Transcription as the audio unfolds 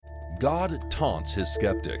God taunts his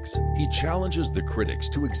skeptics. He challenges the critics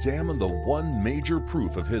to examine the one major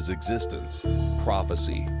proof of his existence: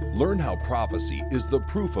 prophecy. Learn how prophecy is the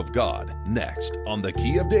proof of God next on The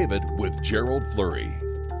Key of David with Gerald Fleury.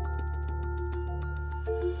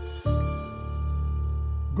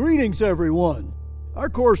 Greetings, everyone. Our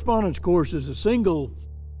correspondence course is the single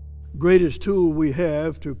greatest tool we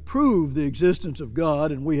have to prove the existence of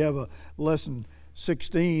God, and we have a lesson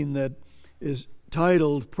 16 that is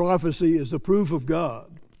titled Prophecy is the Proof of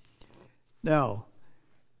God. Now,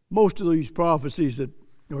 most of these prophecies that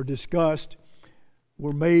are discussed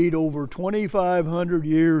were made over 2,500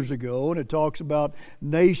 years ago, and it talks about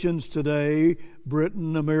nations today: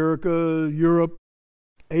 Britain, America, Europe,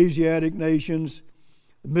 Asiatic nations,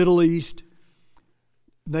 the Middle East,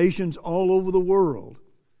 nations all over the world.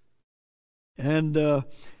 And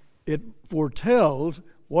it foretells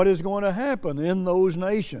what is going to happen in those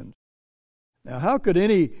nations. Now, how could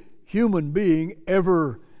any human being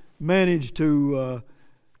ever manage to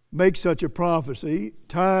make such a prophecy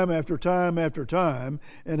time after time after time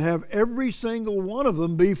and have every single one of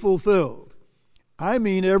them be fulfilled? I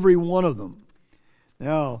mean every one of them.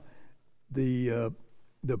 Now, the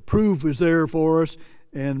proof is there for us,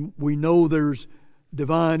 and we know there's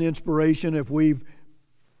divine inspiration if we've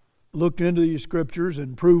looked into these scriptures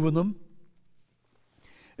and proven them.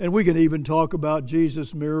 And we can even talk about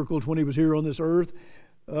Jesus' miracles when he was here on this earth.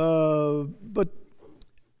 But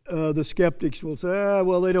the skeptics will say,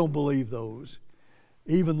 well, they don't believe those.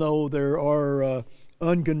 Even though there are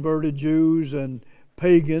unconverted Jews and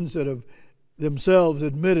pagans that have themselves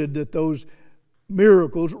admitted that those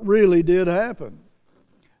miracles really did happen.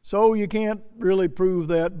 So you can't really prove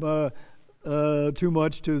that too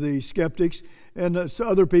much to the skeptics. And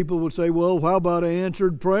other people would say, well, how about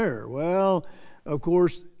answered prayer? Well, of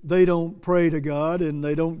course, they don't pray to God and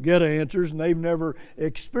they don't get answers, and they've never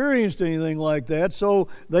experienced anything like that, so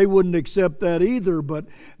they wouldn't accept that either. But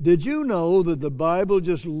did you know that the Bible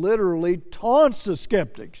just literally taunts the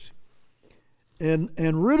skeptics and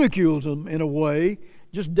ridicules them in a way,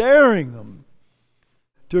 just daring them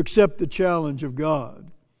to accept the challenge of God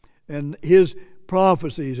and his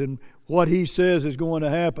prophecies and what he says is going to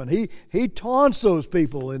happen? He taunts those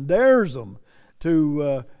people and dares them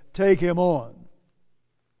to take him on.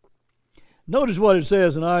 Notice what it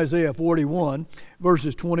says in Isaiah 41,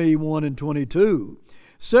 verses 21 and 22.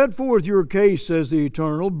 Set forth your case, says the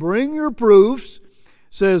Eternal. Bring your proofs,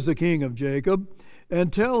 says the King of Jacob,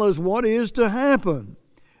 and tell us what is to happen.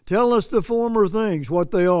 Tell us the former things,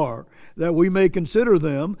 what they are, that we may consider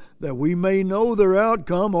them, that we may know their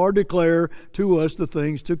outcome, or declare to us the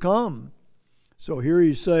things to come. So here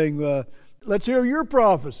he's saying, let's hear your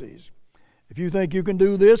prophecies. If you think you can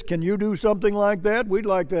do this, can you do something like that? We'd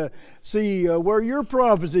like to see where your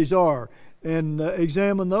prophecies are and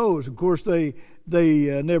examine those. Of course, they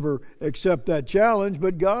never accept that challenge,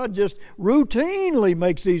 but God just routinely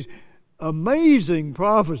makes these amazing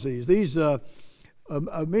prophecies. These,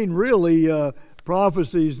 really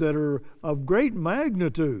prophecies that are of great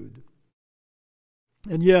magnitude.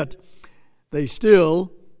 And yet, they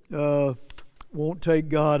still won't take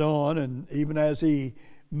God on, and even as he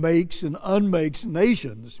makes and unmakes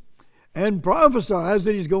nations and prophesies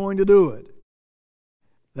that he's going to do it.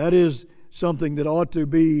 That is something that ought to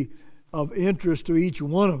be of interest to each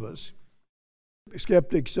one of us.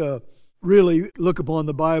 Skeptics really look upon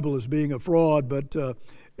the Bible as being a fraud, but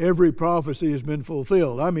every prophecy has been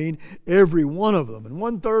fulfilled. I mean, every one of them. And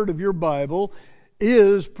 1/3 of your Bible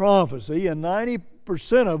is prophecy, and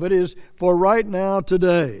 90% of it is for right now,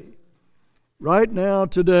 today. Right now,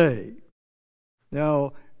 today.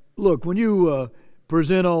 Now, look, when you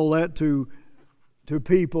present all that to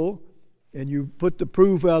people and you put the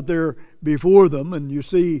proof out there before them and you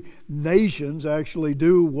see nations actually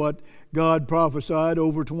do what God prophesied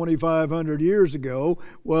over 2,500 years ago,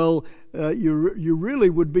 well, you really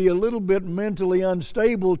would be a little bit mentally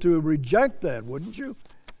unstable to reject that, wouldn't you?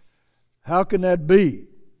 How can that be?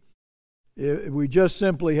 We just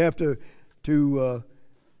simply have to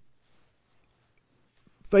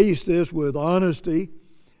face this with honesty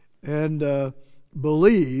and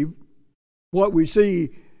believe what we see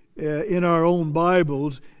in our own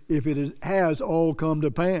Bibles if it has all come to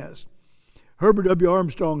pass. Herbert W.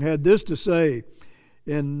 Armstrong had this to say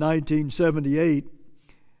in 1978.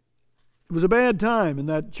 It was a bad time in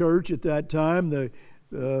that church at that time.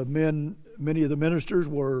 Many of the ministers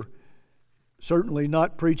were certainly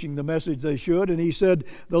not preaching the message they should, and he said,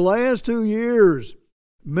 the last 2 years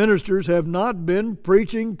ministers have not been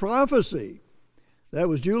preaching prophecy. That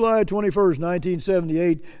was July 21st,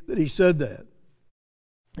 1978, that he said that.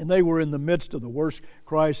 And they were in the midst of the worst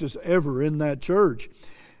crisis ever in that church.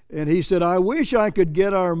 And he said, I wish I could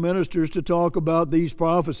get our ministers to talk about these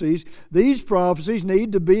prophecies. These prophecies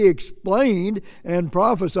need to be explained and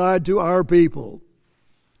prophesied to our people.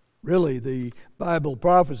 Really, the Bible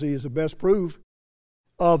prophecy is the best proof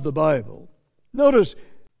of the Bible. Notice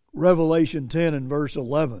Revelation 10 and verse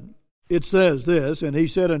 11. It says this, and he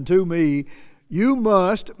said unto me, you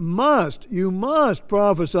must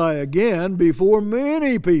prophesy again before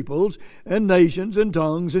many peoples and nations and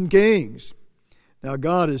tongues and kings. Now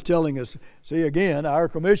God is telling us, see again, our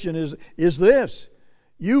commission is this.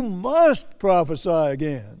 You must prophesy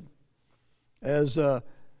again, as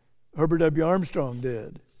Herbert W. Armstrong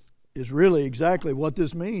did, is really exactly what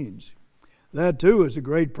this means. That too is a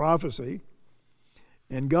great prophecy.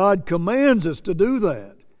 And God commands us to do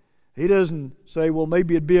that. He doesn't say, well,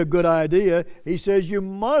 maybe it'd be a good idea. He says, you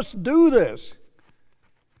must do this.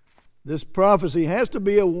 This prophecy has to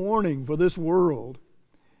be a warning for this world.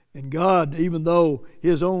 And God, even though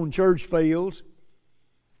His own church fails,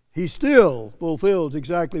 He still fulfills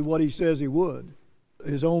exactly what He says He would.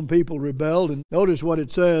 His own people rebelled. And notice what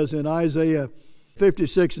it says in Isaiah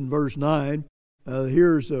 56 and verse 9.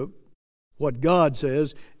 Here's what God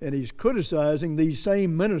says, and He's criticizing these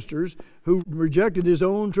same ministers who rejected His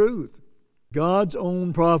own truth. God's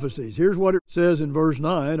own prophecies. Here's what it says in verse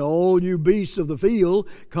 9. All you beasts of the field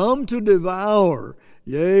come to devour,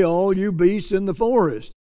 yea, all you beasts in the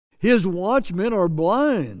forest. His watchmen are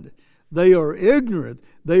blind. They are ignorant.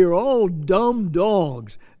 They are all dumb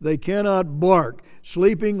dogs. They cannot bark,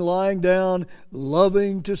 sleeping, lying down,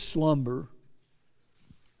 loving to slumber.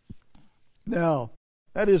 Now,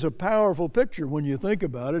 that is a powerful picture when you think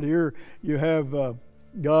about it. Here you have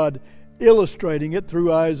God illustrating it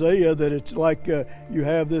through Isaiah, that it's like you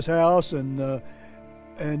have this house and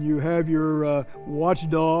you have your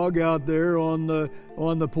watchdog out there on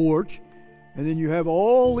the porch. And then you have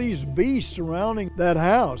all these beasts surrounding that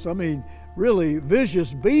house. I mean, really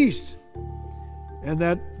vicious beasts. And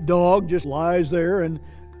that dog just lies there and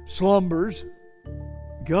slumbers.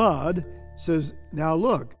 God says, now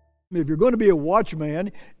look, if you're going to be a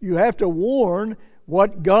watchman, you have to warn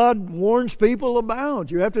what God warns people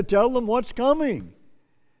about. You have to tell them what's coming.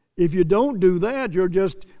 If you don't do that,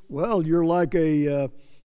 you're like a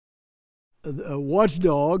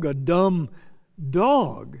watchdog, a dumb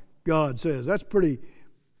dog. God says. That's pretty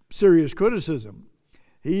serious criticism.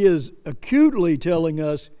 He is acutely telling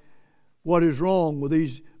us what is wrong with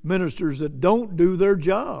these ministers that don't do their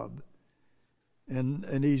job.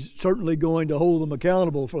 And He's certainly going to hold them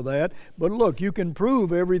accountable for that. But look, you can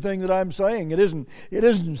prove everything that I'm saying. It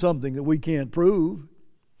isn't something that we can't prove.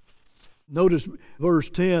 Notice verse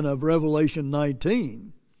 10 of Revelation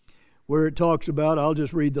 19, where it talks about, I'll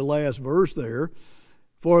just read the last verse there.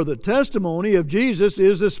 For the testimony of Jesus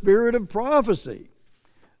is the spirit of prophecy.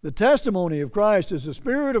 The testimony of Christ is the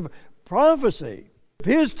spirit of prophecy. If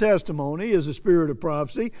His testimony is the spirit of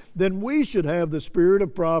prophecy, then we should have the spirit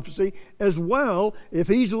of prophecy as well if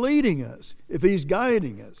He's leading us, if He's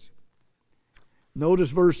guiding us.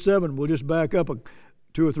 Notice verse 7. We'll just back up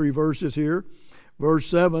 2 or 3 verses here. Verse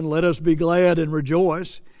 7, let us be glad and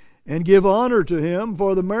rejoice and give honor to Him,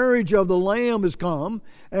 for the marriage of the Lamb is come,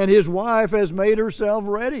 and His wife has made herself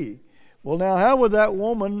ready. Well, now, how would that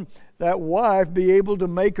woman, that wife, be able to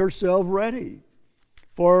make herself ready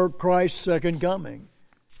for Christ's second coming?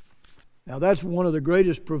 Now, that's one of the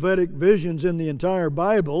greatest prophetic visions in the entire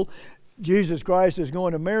Bible. Jesus Christ is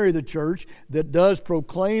going to marry the church that does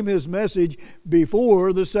proclaim His message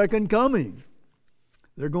before the second coming.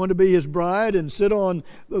 They're going to be His bride and sit on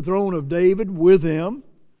the throne of David with Him.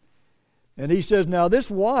 And He says, now this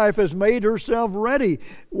wife has made herself ready.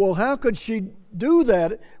 Well, how could she do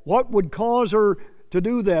that? What would cause her to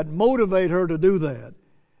do that, motivate her to do that?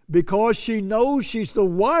 Because she knows she's the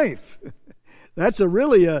wife. That's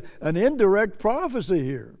really an indirect prophecy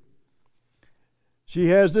here. She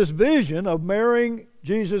has this vision of marrying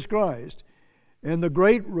Jesus Christ and the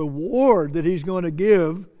great reward that He's going to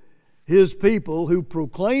give His people who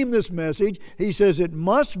proclaim this message. He says it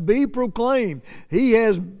must be proclaimed. He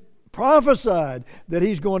has prophesied that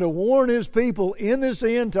He's going to warn His people in this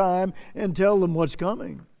end time and tell them what's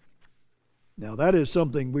coming. Now that is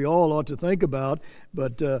something we all ought to think about,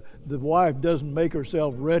 but the wife doesn't make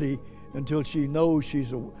herself ready until she knows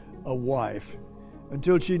she's a wife,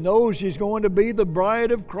 until she knows she's going to be the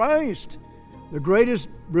bride of Christ, the greatest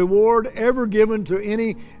reward ever given to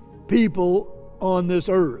any people on this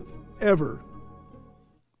earth, ever.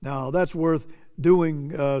 Now that's worth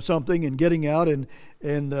doing something and getting out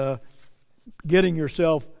and getting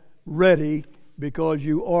yourself ready, because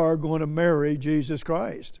you are going to marry Jesus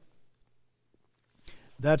Christ.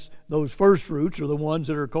 Those first fruits are the ones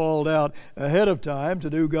that are called out ahead of time to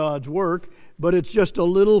do God's work, but it's just a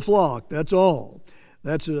little flock, that's all.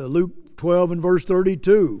 That's Luke 12 and verse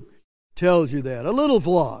 32 tells you that, a little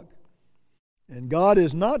flock. And God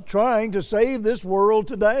is not trying to save this world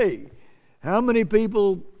today. How many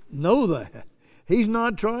people know that? He's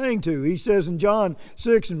not trying to. He says in John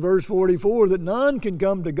 6 and verse 44 that none can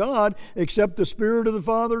come to God except the Spirit of the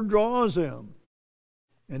Father draws him.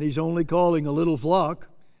 And He's only calling a little flock.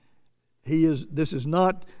 This is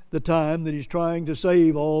not the time that He's trying to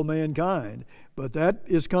save all mankind, but that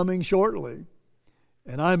is coming shortly.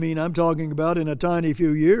 And I'm talking about in a tiny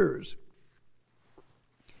few years.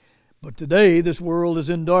 But today, this world is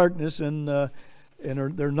in darkness, and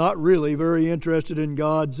they're not really very interested in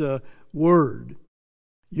God's Word.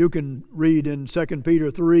 You can read in 2 Peter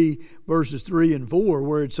 3, verses 3 and 4,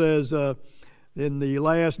 where it says, in the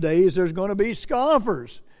last days there's going to be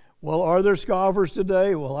scoffers. Well, are there scoffers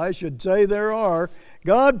today? Well, I should say there are.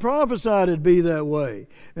 God prophesied it'd be that way.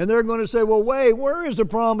 And they're going to say, well, wait, where is the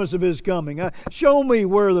promise of His coming? Show me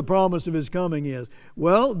where the promise of His coming is.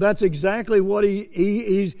 Well, that's exactly what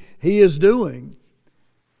He is doing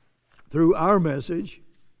through our message,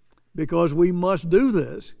 because we must do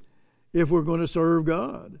this if we're going to serve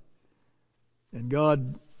God. And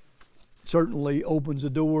God certainly opens the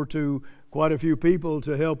door to quite a few people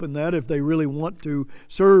to help in that if they really want to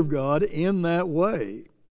serve God in that way.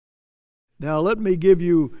 Now, let me give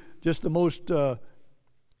you just the most,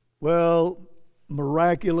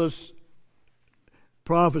 miraculous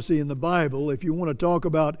prophecy in the Bible. If you want to talk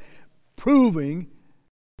about proving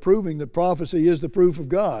that prophecy is the proof of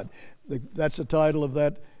God. That's the title of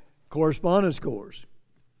that correspondence course.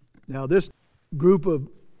 Now, this group of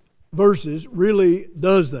verses really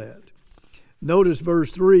does that. Notice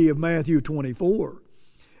verse 3 of Matthew 24.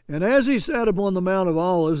 And as He sat upon the Mount of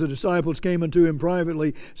Olives, the disciples came unto Him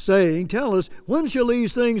privately, saying, Tell us, when shall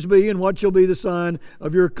these things be, and what shall be the sign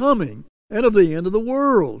of your coming, and of the end of the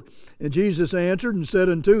world? And Jesus answered and said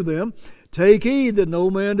unto them, Take heed that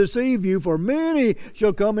no man deceive you, for many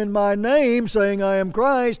shall come in my name, saying, I am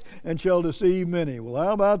Christ, and shall deceive many. Well,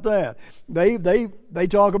 how about that? They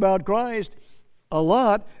talk about Christ a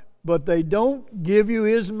lot, but they don't give you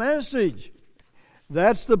His message.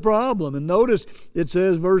 That's the problem. And notice it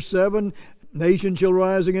says, verse 7, Nation shall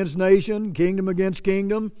rise against nation, kingdom against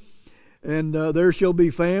kingdom, and there shall be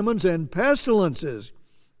famines and pestilences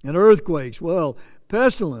and earthquakes. Well,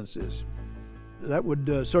 pestilences, that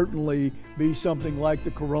would certainly be something like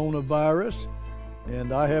the coronavirus.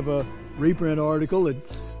 And I have a reprint article that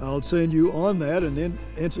I'll send you on that. And then,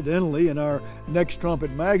 incidentally, in our next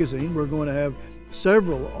Trumpet magazine, we're going to have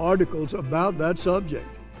several articles about that subject.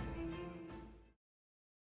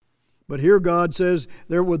 But here God says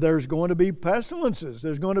there's going to be pestilences,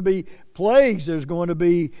 there's going to be plagues, there's going to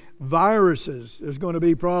be viruses, there's going to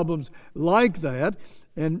be problems like that.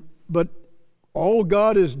 But all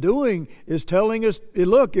God is doing is telling us,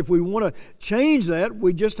 look, if we want to change that,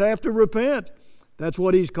 we just have to repent. That's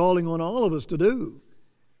what He's calling on all of us to do,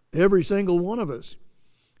 every single one of us.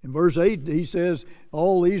 In verse 8, He says,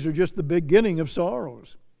 all these are just the beginning of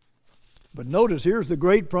sorrows. But notice, here's the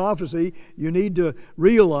great prophecy you need to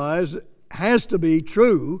realize has to be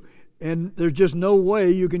true, and there's just no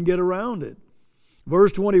way you can get around it.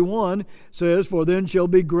 Verse 21 says, For then shall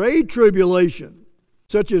be great tribulation,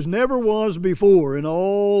 such as never was before in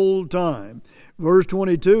all time. Verse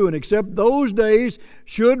 22, And except those days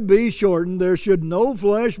should be shortened, there should no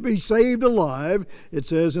flesh be saved alive, it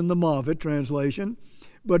says in the Moffat translation.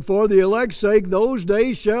 But for the elect's sake, those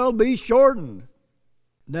days shall be shortened.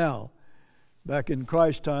 Now, back in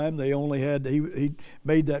Christ's time, they only had, he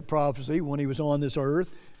made that prophecy when He was on this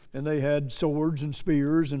earth, and they had swords and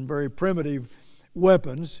spears and very primitive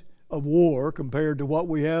weapons of war compared to what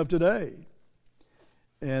we have today.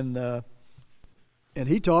 And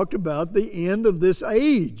He talked about the end of this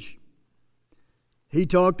age. He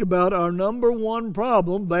talked about our number one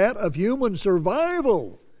problem, that of human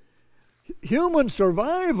survival. Human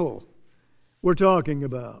survival we're talking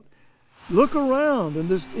about. Look around in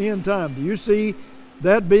this end time. Do you see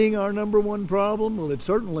that being our number one problem? Well, it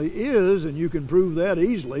certainly is, and you can prove that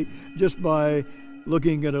easily just by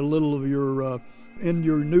looking at a little of your in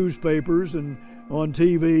your newspapers and on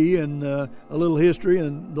TV and a little history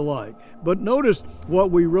and the like. But notice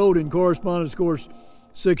what we wrote in Correspondence Course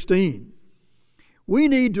 16. We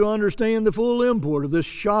need to understand the full import of this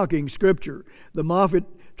shocking scripture. The Moffat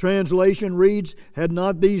translation reads, Had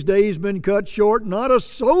not these days been cut short, not a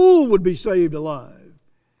soul would be saved alive.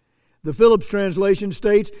 The Phillips translation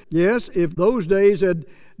states, yes, if those days had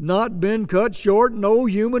not been cut short, no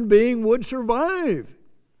human being would survive.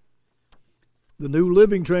 The New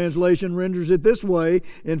Living Translation renders it this way: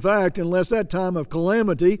 in fact, unless that time of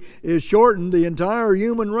calamity is shortened, the entire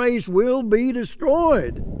human race will be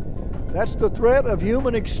destroyed. That's the threat of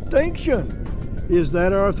human extinction. Is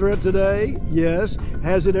that our threat today? Yes.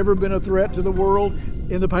 Has it ever been a threat to the world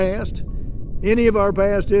in the past? Any of our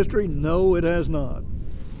past history? No, it has not.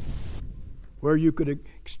 Where you could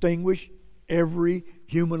extinguish every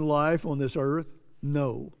human life on this earth?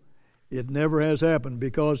 No. It never has happened,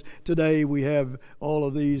 because today we have all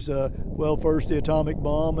of these, first the atomic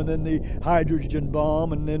bomb, and then the hydrogen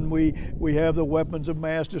bomb, and then we have the weapons of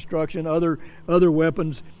mass destruction, other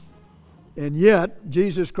weapons. And yet,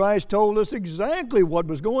 Jesus Christ told us exactly what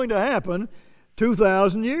was going to happen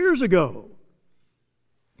 2,000 years ago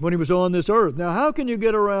when he was on this earth. Now, how can you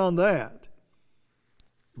get around that?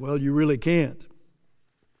 Well, you really can't.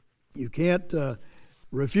 You can't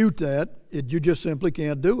refute that. You just simply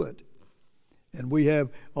can't do it. And we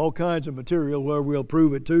have all kinds of material where we'll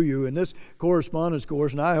prove it to you in this correspondence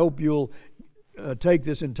course, and I hope you'll take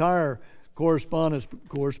this entire correspondence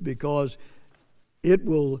course, because it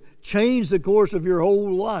will change the course of your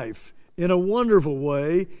whole life in a wonderful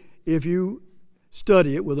way if you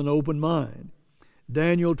study it with an open mind.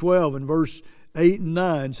 Daniel 12 and verse 8 and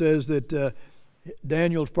 9 says that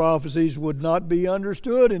Daniel's prophecies would not be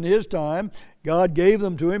understood in his time. God gave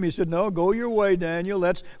them to him. He said, no, go your way, Daniel.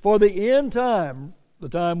 That's for the end time, the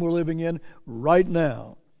time we're living in right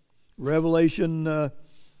now. Revelation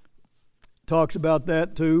talks about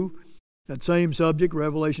that too. That same subject,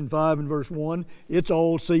 Revelation 5 and verse 1, it's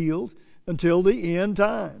all sealed until the end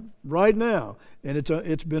time, right now. And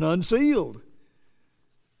it's been unsealed.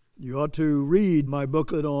 You ought to read my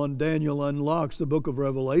booklet on Daniel Unlocks the Book of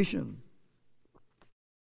Revelation.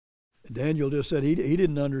 Daniel just said he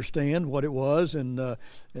didn't understand what it was, and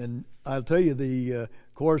I'll tell you, the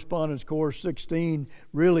Correspondence Course 16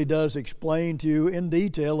 really does explain to you in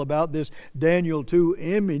detail about this Daniel 2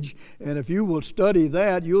 image, and if you will study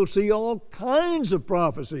that, you'll see all kinds of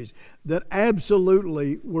prophecies that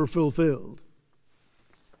absolutely were fulfilled.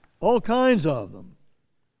 All kinds of them.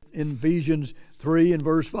 In Ephesians 3 and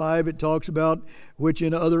verse 5, it talks about which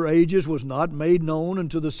in other ages was not made known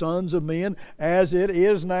unto the sons of men, as it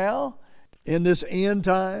is now in this end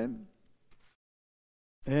time.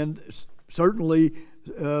 And certainly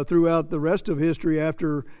throughout the rest of history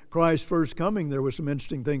after Christ's first coming, there were some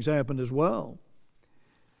interesting things happened as well,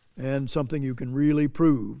 and something you can really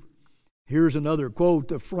prove. Here's another quote: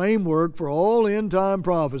 the framework for all end-time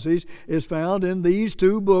prophecies is found in these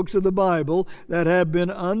two books of the Bible that have been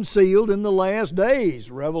unsealed in the last days,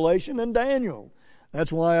 Revelation and Daniel.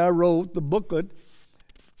 That's why I wrote the booklet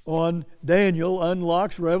on Daniel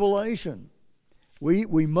Unlocks Revelation. We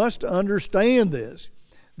must understand this.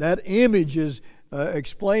 That image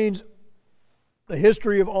explains the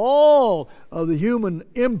history of all of the human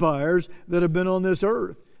empires that have been on this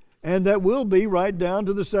earth, and that will be right down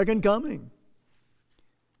to the second coming.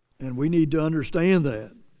 And we need to understand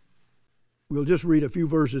that. We'll just read a few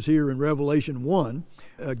verses here in Revelation 1.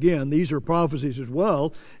 Again, these are prophecies as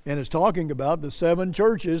well, and it's talking about the 7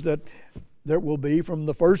 churches that will be from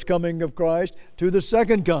the first coming of Christ to the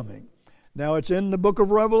second coming. Now, it's in the book of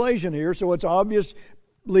Revelation here, so it's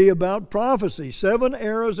obviously about prophecy. 7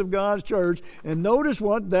 eras of God's church, and notice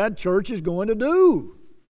what that church is going to do.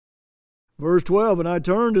 Verse 12, and I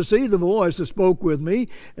turned to see the voice that spoke with me,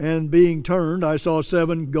 and being turned, I saw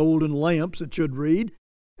 7 golden lamps, it should read.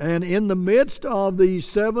 And in the midst of these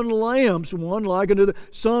 7 lamps, one like unto the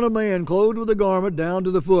Son of Man, clothed with a garment down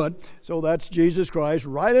to the foot. So that's Jesus Christ,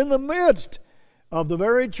 right in the midst of the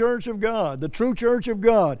very church of God, the true church of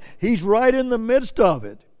God. He's right in the midst of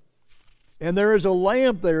it. And there is a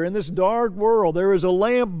lamp there in this dark world. There is a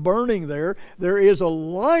lamp burning there. There is a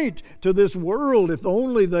light to this world. If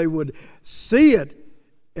only they would see it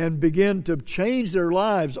and begin to change their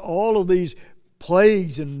lives. All of these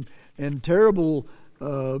plagues and terrible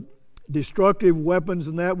destructive weapons,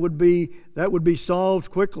 and that would be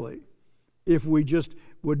solved quickly if we just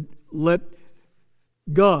would let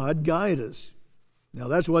God guide us. Now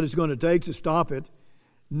that's what it's going to take to stop it.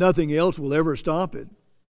 Nothing else will ever stop it.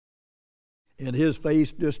 And His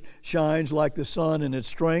face just shines like the sun in its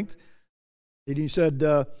strength. And He said,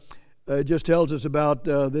 it just tells us about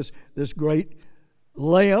this great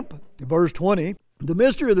lamp. Verse 20, the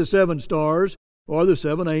mystery of the 7 stars are the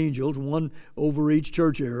 7 angels, one over each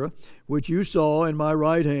church era, which you saw in my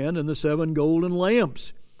right hand, and the 7 golden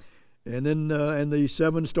lamps. And then and the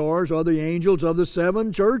 7 stars are the angels of the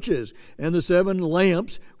 7 churches, and the 7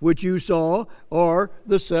 lamps which you saw are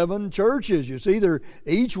the 7 churches. You see,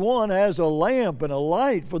 each one has a lamp and a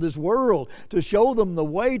light for this world to show them the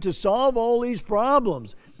way to solve all these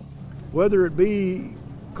problems. whether it be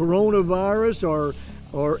coronavirus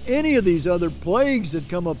or any of these other plagues that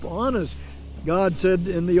come upon us. God said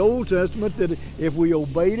in the Old Testament that if we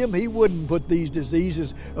obeyed Him, He wouldn't put these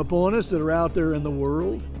diseases upon us that are out there in the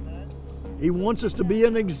world. He wants us to be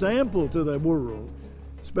an example to the world,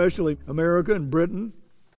 especially America and Britain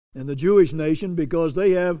and the Jewish nation, because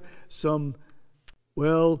they have some,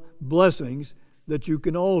 blessings that you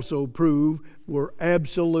can also prove were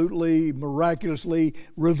absolutely, miraculously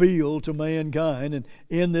revealed to mankind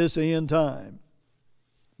in this end time.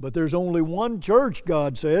 But there's only one church,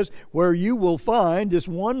 God says, where you will find this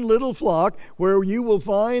one little flock, where you will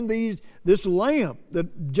find this lamp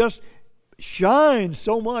that just shines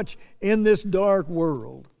so much in this dark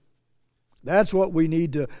world. That's what we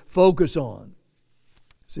need to focus on.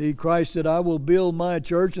 See, Christ said, I will build my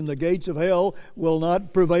church and the gates of hell will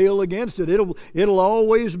not prevail against it. It'll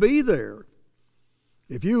always be there.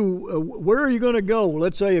 If where are you going to go?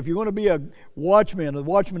 Let's say if you're going to be a watchman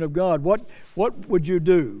of God, what would you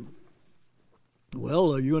do?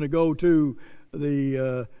 Well, are you going to go to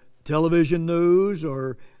the television news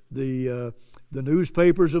or the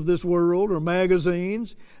newspapers of this world or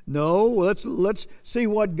magazines? No, let's see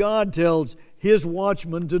what God tells His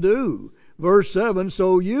watchmen to do. Verse 7,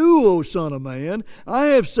 so you, O Son of Man, I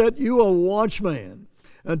have set you a watchman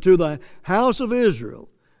unto the house of Israel.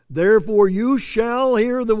 Therefore you shall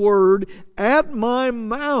hear the word at my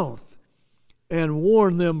mouth and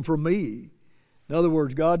warn them from me. In other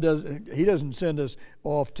words, He doesn't send us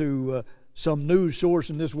off to some news source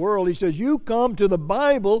in this world. He says, you come to the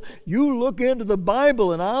Bible, you look into the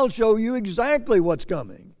Bible, and I'll show you exactly what's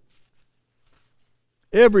coming.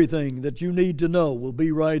 Everything that you need to know will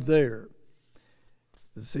be right there.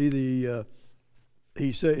 See,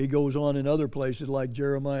 he goes on in other places like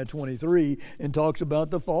Jeremiah 23 and talks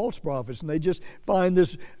about the false prophets, and they just find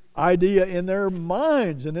this idea in their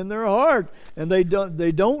minds and in their heart, and they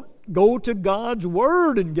don't go to God's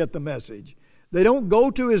Word and get the message. They don't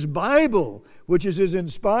go to His Bible, which is His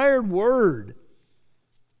inspired Word.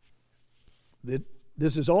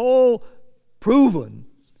 This is all proven,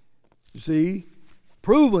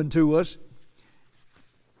 proven to us,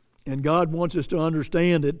 and God wants us to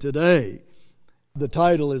understand it today. The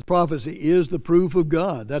title is Prophecy is the Proof of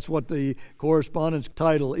God. That's what the correspondence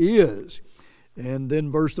title is. And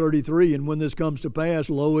then verse 33, and when this comes to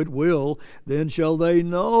pass, lo, it will, then shall they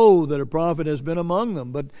know that a prophet has been among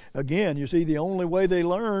them. But again, you see, the only way they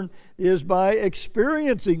learn is by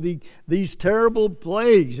experiencing these terrible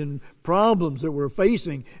plagues and problems that we're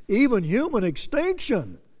facing, even human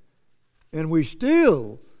extinction. And we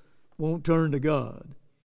still won't turn to God.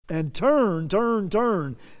 And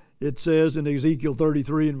turn, it says in Ezekiel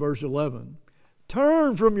 33 and verse 11.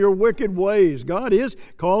 Turn from your wicked ways. God is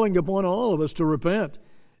calling upon all of us to repent.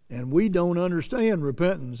 And we don't understand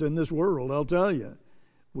repentance in this world, I'll tell you.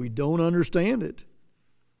 We don't understand it.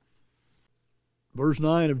 Verse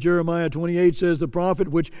 9 of Jeremiah 28 says, the prophet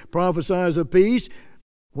which prophesies of peace,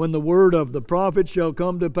 when the word of the prophet shall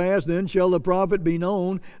come to pass, then shall the prophet be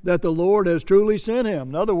known that the Lord has truly sent him.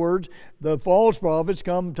 In other words, the false prophets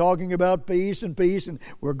come talking about peace, and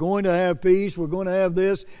we're going to have peace, we're going to have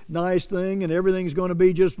this nice thing, and everything's going to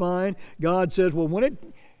be just fine. God says, well,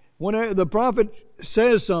 when the prophet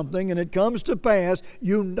says something and it comes to pass,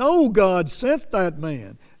 you know God sent that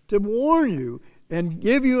man to warn you and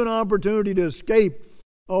give you an opportunity to escape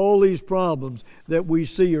all these problems that we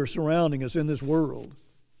see are surrounding us in this world.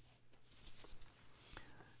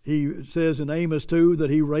 He says in Amos 2 that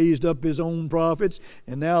He raised up His own prophets,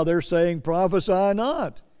 and now they're saying, prophesy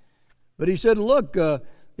not. But He said, look,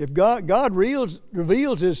 if God reveals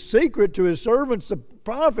His secret to His servants, the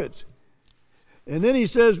prophets. And then He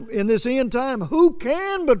says, in this end time, who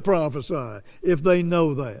can but prophesy if they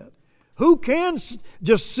know that? Who can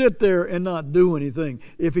just sit there and not do anything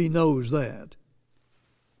if he knows that?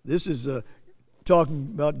 This is talking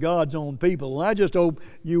about God's own people. And I just hope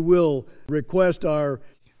you will request our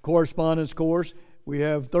correspondence course. We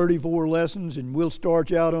have 34 lessons, and we'll start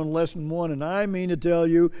you out on lesson 1. And I mean to tell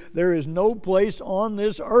you, there is no place on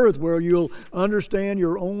this earth where you'll understand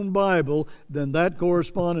your own Bible than that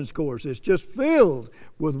correspondence course. It's just filled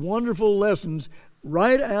with wonderful lessons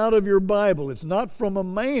right out of your Bible. It's not from a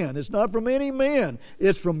man. It's not from any man.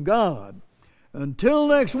 It's from God. Until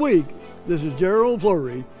next week, this is Gerald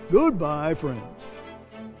Flurry. Goodbye, friends.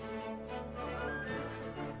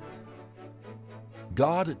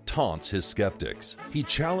 God taunts His skeptics. He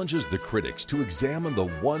challenges the critics to examine the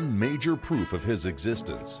one major proof of His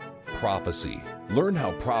existence, prophecy. Learn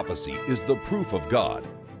how prophecy is the proof of God.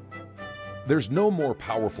 There's no more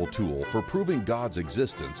powerful tool for proving God's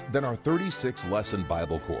existence than our 36-lesson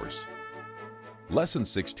Bible course. Lesson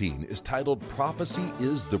 16 is titled Prophecy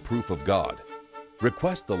is the Proof of God.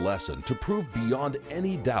 Request the lesson to prove beyond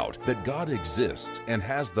any doubt that God exists and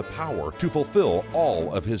has the power to fulfill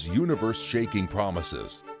all of His universe-shaking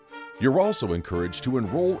promises. You're also encouraged to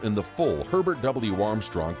enroll in the full Herbert W.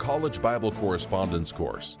 Armstrong College Bible Correspondence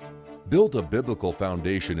course. Build a biblical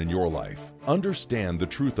foundation in your life. Understand the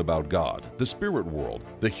truth about God, the spirit world,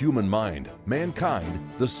 the human mind,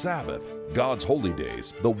 mankind, the Sabbath, God's holy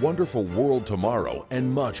days, the wonderful world tomorrow,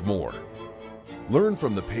 and much more. Learn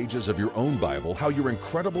from the pages of your own Bible how your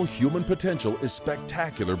incredible human potential is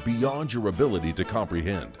spectacular beyond your ability to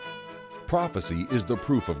comprehend. Prophecy is the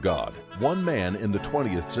proof of God. One man in the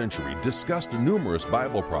 20th century discussed numerous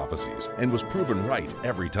Bible prophecies and was proven right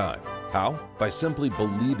every time. How? By simply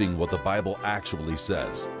believing what the Bible actually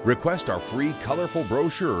says. Request our free, colorful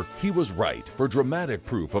brochure, He Was Right, for dramatic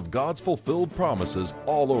proof of God's fulfilled promises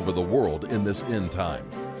all over the world in this end time.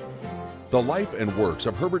 The life and works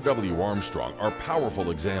of Herbert W. Armstrong are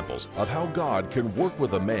powerful examples of how God can work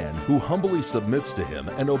with a man who humbly submits to Him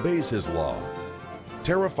and obeys His law.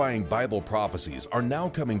 Terrifying Bible prophecies are now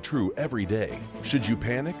coming true every day. Should you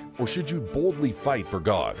panic or should you boldly fight for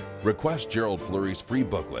God? Request Gerald Flurry's free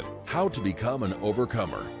booklet, How to Become an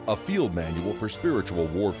Overcomer, a field manual for spiritual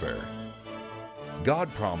warfare.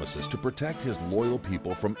 God promises to protect His loyal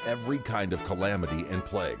people from every kind of calamity and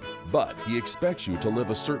plague, but He expects you to live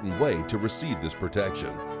a certain way to receive this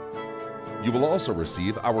protection. You will also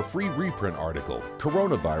receive our free reprint article,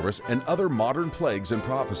 Coronavirus and Other Modern Plagues and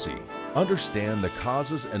Prophecy. Understand the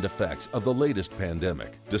causes and effects of the latest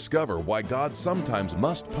pandemic. Discover why God sometimes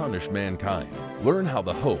must punish mankind. Learn how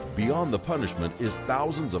the hope beyond the punishment is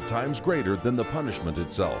thousands of times greater than the punishment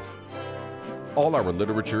itself. All our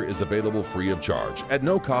literature is available free of charge, at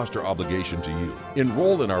no cost or obligation to you.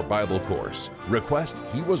 Enroll in our Bible course. Request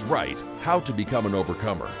He Was Right, How to Become an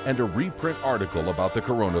Overcomer, and a reprint article about the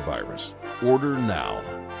coronavirus. Order now.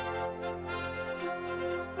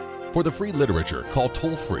 For the free literature, call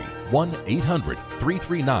toll-free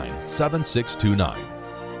 1-800-339-7629.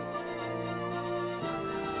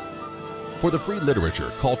 For the free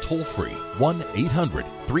literature, call toll-free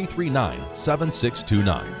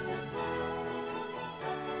 1-800-339-7629.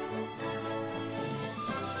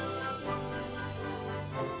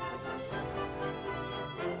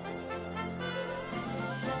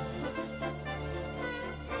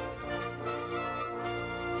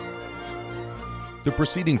 The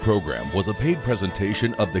preceding program was a paid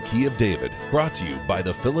presentation of the Key of David, brought to you by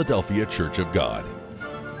the Philadelphia Church of God.